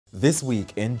This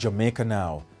week in Jamaica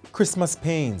Now, Christmas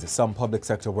pains, some public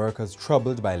sector workers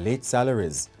troubled by late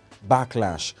salaries.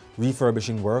 Backlash,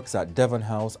 refurbishing works at Devon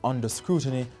House under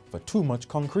scrutiny for too much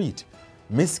concrete.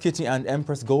 Miss Kitty and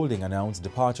Emprezz Golding announced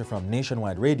departure from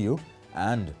nationwide radio,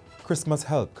 and Christmas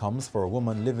help comes for a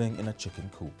woman living in a chicken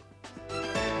coop.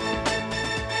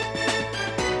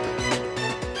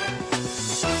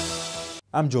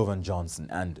 I'm Jovan Johnson,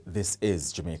 and this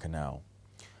is Jamaica Now.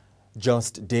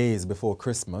 Just days before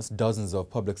Christmas, dozens of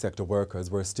public sector workers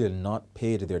were still not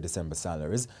paid their December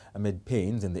salaries amid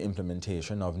pains in the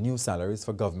implementation of new salaries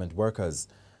for government workers.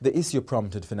 The issue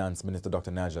prompted Finance Minister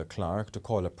Dr. Nigel Clarke to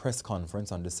call a press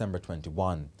conference on December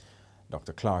 21.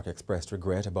 Dr. Clarke expressed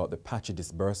regret about the patchy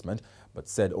disbursement, but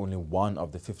said only one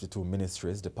of the 52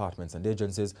 ministries, departments and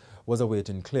agencies was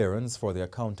awaiting clearance for the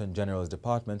Accountant General's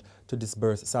Department to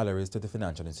disburse salaries to the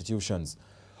financial institutions.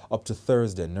 Up to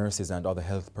Thursday, nurses and other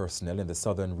health personnel in the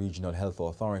Southern Regional Health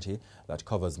Authority that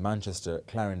covers Manchester,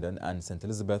 Clarendon and St.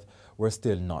 Elizabeth were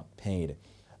still not paid.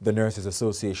 The Nurses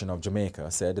Association of Jamaica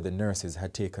said the nurses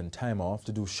had taken time off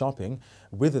to do shopping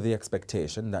with the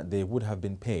expectation that they would have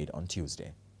been paid on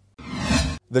Tuesday.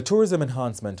 The Tourism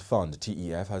Enhancement Fund,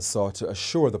 TEF, has sought to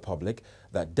assure the public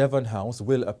that Devon House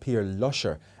will appear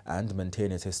lusher and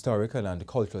maintain its historical and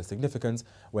cultural significance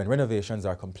when renovations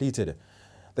are completed.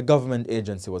 The government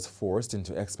agency was forced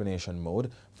into explanation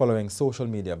mode following social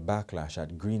media backlash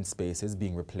at green spaces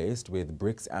being replaced with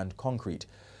bricks and concrete.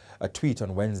 A tweet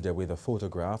on Wednesday with a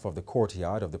photograph of the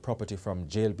courtyard of the property from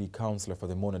JLB Councillor for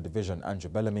the Mona Division Andrew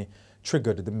Bellamy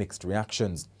triggered the mixed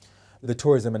reactions. The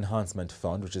Tourism Enhancement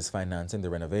Fund, which is financing the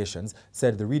renovations,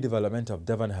 said the redevelopment of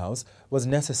Devon House was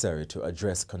necessary to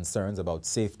address concerns about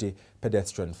safety,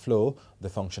 pedestrian flow, the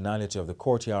functionality of the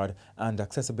courtyard, and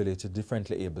accessibility to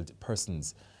differently abled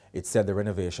persons. It said the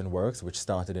renovation works, which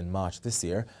started in March this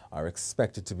year, are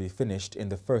expected to be finished in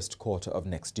the first quarter of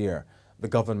next year. The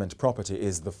government property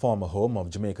is the former home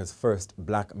of Jamaica's first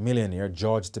black millionaire,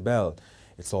 George Tibell.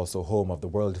 It's also home of the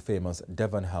world-famous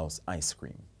Devon House ice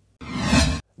cream.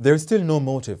 There is still no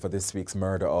motive for this week's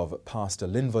murder of Pastor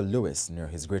Lynval Lewis near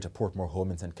his Greater Portmore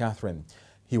home in St. Catherine.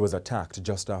 He was attacked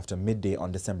just after midday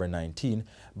on December 19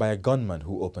 by a gunman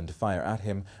who opened fire at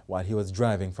him while he was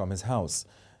driving from his house.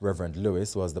 Reverend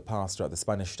Lewis was the pastor at the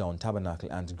Spanish Town Tabernacle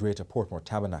and Greater Portmore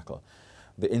Tabernacle.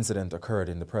 The incident occurred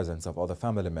in the presence of other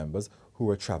family members who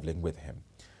were traveling with him.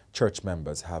 Church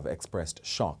members have expressed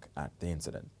shock at the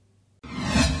incident.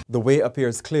 The way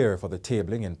appears clear for the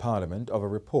tabling in Parliament of a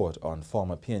report on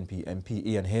former PNP MP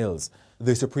Ian Hayles.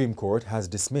 The Supreme Court has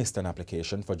dismissed an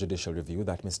application for judicial review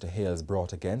that Mr. Hayles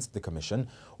brought against the Commission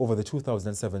over the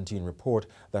 2017 report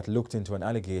that looked into an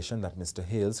allegation that Mr.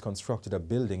 Hayles constructed a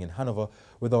building in Hanover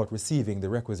without receiving the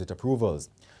requisite approvals.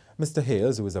 Mr.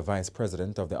 Hayles, who is a vice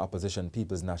president of the opposition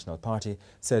People's National Party,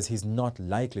 says he's not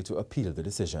likely to appeal the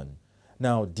decision.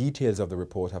 Now, details of the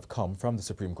report have come from the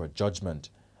Supreme Court judgment.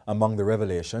 Among the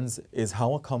revelations is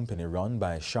how a company run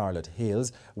by Charlotte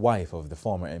Hayles, wife of the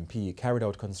former MP, carried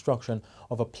out construction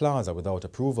of a plaza without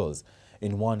approvals.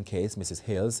 In one case, Mrs.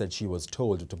 Hayles said she was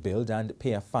told to build and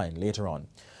pay a fine later on.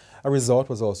 A resort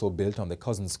was also built on the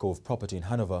Cousins Cove property in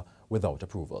Hanover without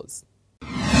approvals.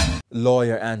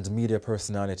 Lawyer and media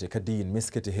personality Kadeen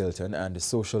Miss Kitty Hilton and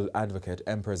social advocate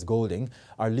Emprezz Golding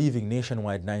are leaving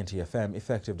Nationwide 90 FM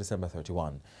effective December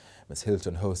 31. Ms.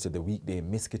 Hilton hosted the weekday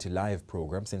Miss Kitty Live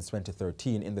program since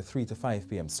 2013 in the 3 to 5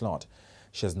 p.m. slot.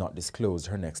 She has not disclosed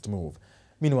her next move.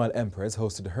 Meanwhile, Emprezz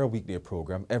hosted her weekday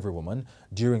program Every Woman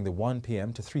during the 1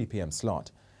 p.m. to 3 p.m.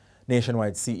 slot.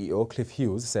 Nationwide CEO Cliff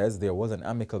Hughes says there was an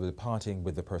amicable parting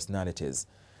with the personalities.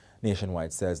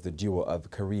 Nationwide says the duo of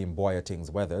Kareem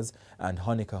Boyating's Weathers and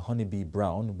Honika Honeybee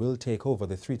Brown will take over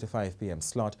the 3 to 5 p.m.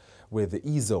 slot with the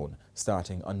E-Zone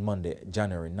starting on Monday,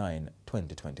 January 9,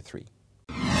 2023.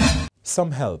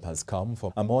 Some help has come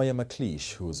for Amoya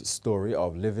McLeish, whose story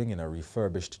of living in a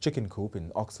refurbished chicken coop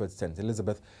in Oxford St.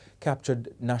 Elizabeth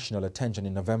captured national attention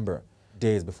in November.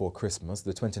 Days before Christmas,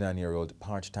 the 29-year-old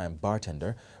part-time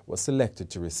bartender was selected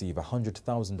to receive a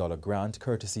 $100,000 grant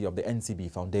courtesy of the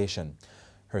NCB Foundation.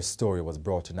 Her story was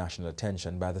brought to national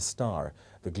attention by The Star,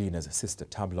 the Gleaner's sister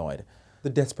tabloid.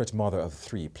 The desperate mother of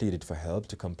three pleaded for help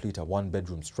to complete a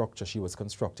one-bedroom structure she was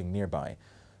constructing nearby.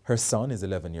 Her son is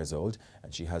 11 years old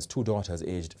and she has two daughters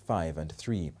aged 5 and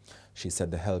 3. She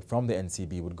said the help from the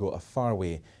NCB would go a far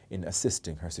way in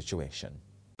assisting her situation.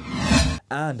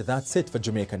 And that's it for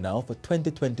Jamaica Now for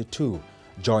 2022.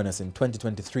 Join us in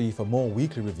 2023 for more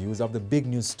weekly reviews of the big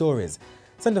news stories.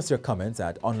 Send us your comments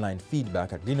at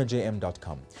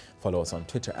onlinefeedback@gleanerjm.com. Follow us on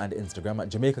Twitter and Instagram at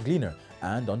Jamaica Gleaner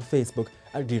and on Facebook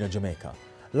at Gleaner Jamaica.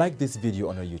 Like this video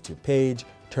on our YouTube page,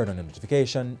 turn on the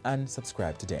notification, and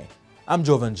subscribe today. I'm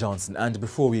Devon Johnson, and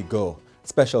before we go,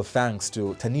 special thanks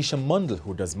to Tanisha Mundell,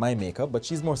 who does my makeup, but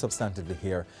she's more substantively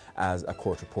here as a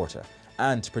court reporter,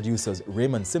 and to producers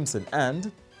Raymond Simpson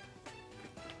and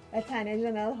Latanya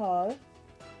Janelle Hall.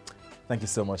 Thank you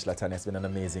so much, Latanya. It's been an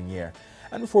amazing year.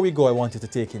 And before we go, I wanted to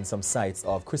take in some sights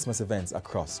of Christmas events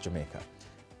across Jamaica.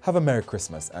 Have a Merry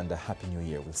Christmas and a Happy New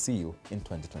Year. We'll see you in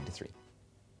 2023.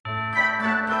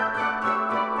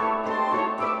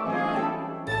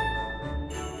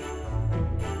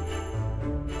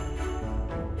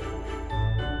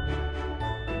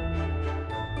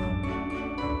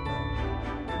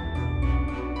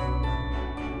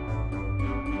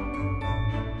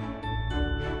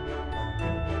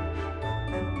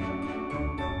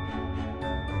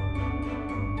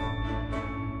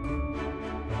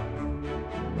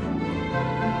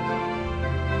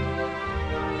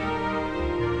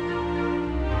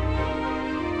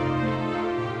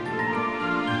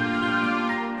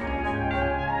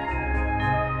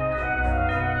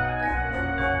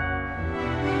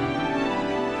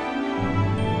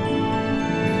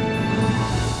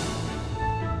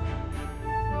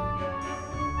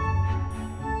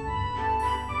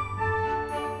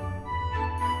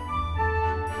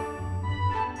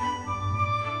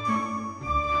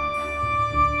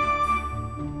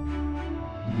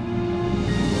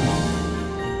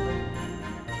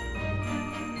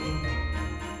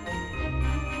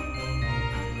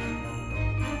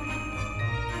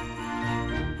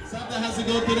 Santa has to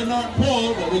go to the North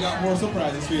Pole, but we got more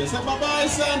surprises for you. So bye-bye,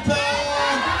 Santa!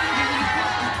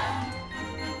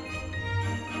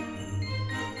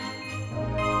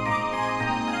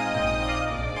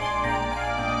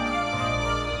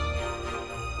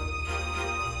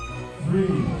 3, 2,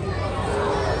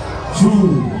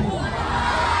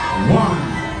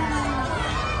 1.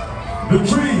 The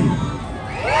tree!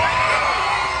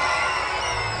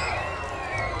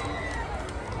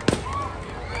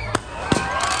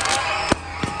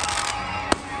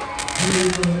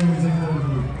 Ladies and